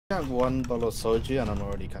got one bottle of soju and I'm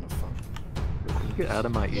already kind of fucked. Get out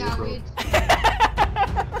of my ear, bro.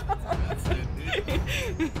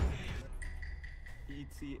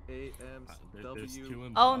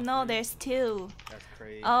 Oh no, there's two. That's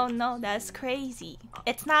crazy. Oh no, that's crazy.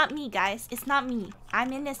 It's not me, guys. It's not me.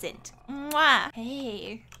 I'm innocent. Mwah.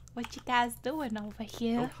 Hey, what you guys doing over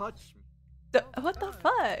here? Don't touch me. What the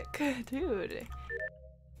fuck? Dude.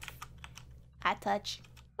 I touch.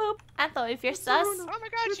 Boop. I thought if you're sus. Oh my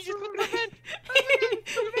god, she just put the vent! Wait!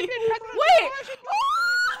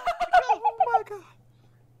 Oh my god.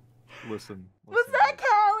 Listen. Was that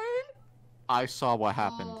Colin? I saw what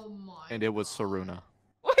happened, and it was Saruna.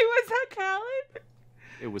 Wait, was that Colin?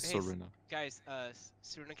 It was Hey, Saruna. Guys,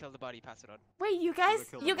 Saruna killed the body, pass it on. Wait, you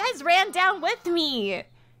guys ran down with me.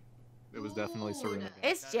 It was definitely Saruna.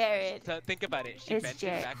 It's Jared. So think about it. She It's bent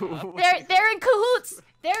Jared. it back up. They're in cahoots.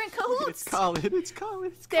 They're in cahoots. It's Colin. It's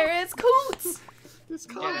Colin. It's There is cahoots. It's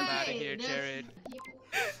Get Colin. him out of here, Jared.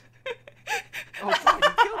 Oh, fuck, you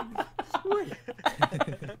killed me.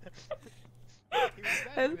 He was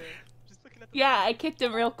back there, just looking at the Yeah, I kicked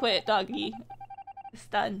him real quick, doggy.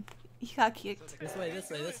 Stun. He got kicked. This way, this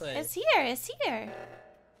way, this way. It's here. It's here.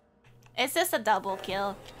 It's just a double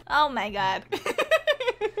kill. Oh my god.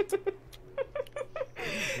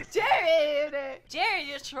 Jared! Jared,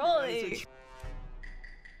 you're trolling.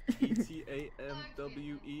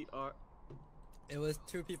 E-T-A-M-W-E-R. It was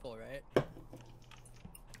two people, right?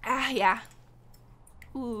 Ah, yeah.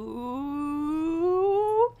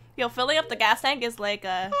 Ooh. Yo, filling up the gas tank is like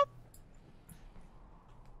a...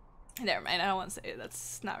 Never mind, I don't want to say it.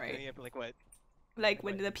 That's not right. Yeah, like what? Like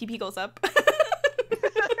when the PP goes up.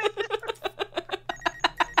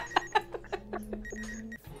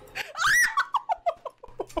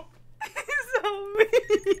 So mean.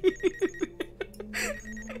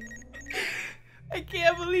 I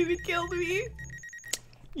can't believe he killed me.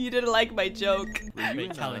 You didn't like my joke.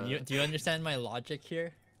 Wait, Calvin, do you understand my logic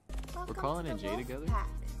here? We're calling in Jay together?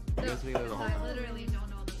 You guys together the whole I time? literally don't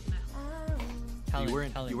know this map. Calvin, you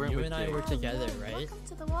weren't you with and I Jay. were together, right?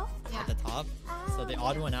 At the top. So the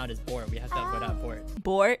odd one out is Bort. We have to vote out Bort.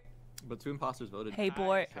 Bort. But two imposters voted. Hey,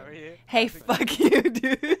 Bort. How are you? Hey, fuck you,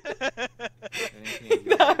 dude.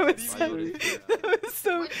 That was so... That was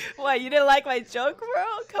so... What, you didn't like my joke, bro?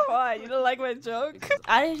 Come on, you didn't like my joke?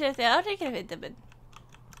 I didn't think of it.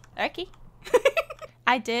 Okay.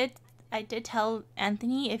 I did tell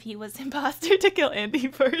Anthony if he was imposter to kill Andy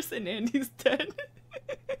first, and Andy's dead.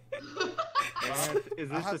 Is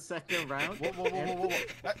this the second round? Whoa.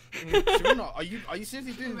 Saruna, are you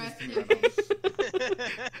seriously doing this to me right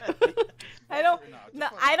now? I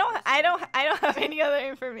don't have any other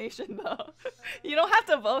information though. You don't have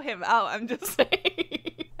to vote him out, I'm just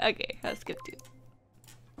saying. Okay, I'll skip two.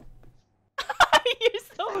 You're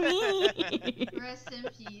so mean. Rest in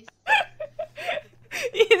peace.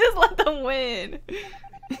 You just let them win.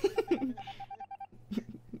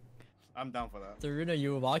 I'm down for that. Saruna,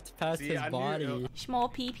 you walked past See, his I knew- body. Small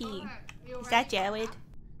PP. Okay, Is that Jared?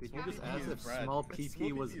 Did you just ask if small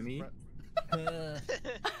PP was me?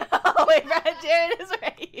 Oh wait, Brad, Jared is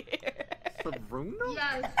right here. Saruna?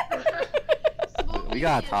 Yes. We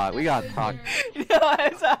gotta talk. We gotta talk. No,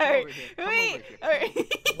 I'm sorry. Come Wait. over here. Alright.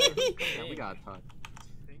 Yeah, we gotta talk.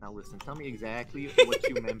 Now listen, tell me exactly what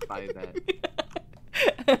you meant by that.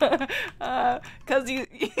 Cause you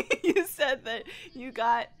you said that you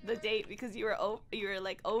got the date because you were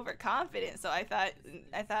like overconfident. So I thought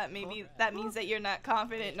maybe that means that you're not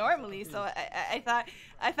confident normally. So I thought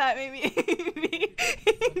maybe.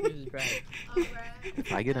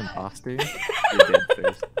 If I get imposter, you're dead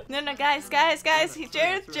first. No, guys. Jared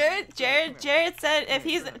said if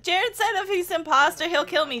he's imposter, he'll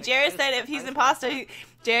kill me. Jared said if he's imposter,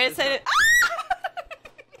 Jared said it.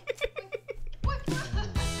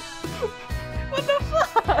 What the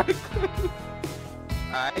fuck?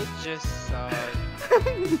 I just saw...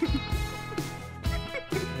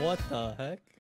 What the heck?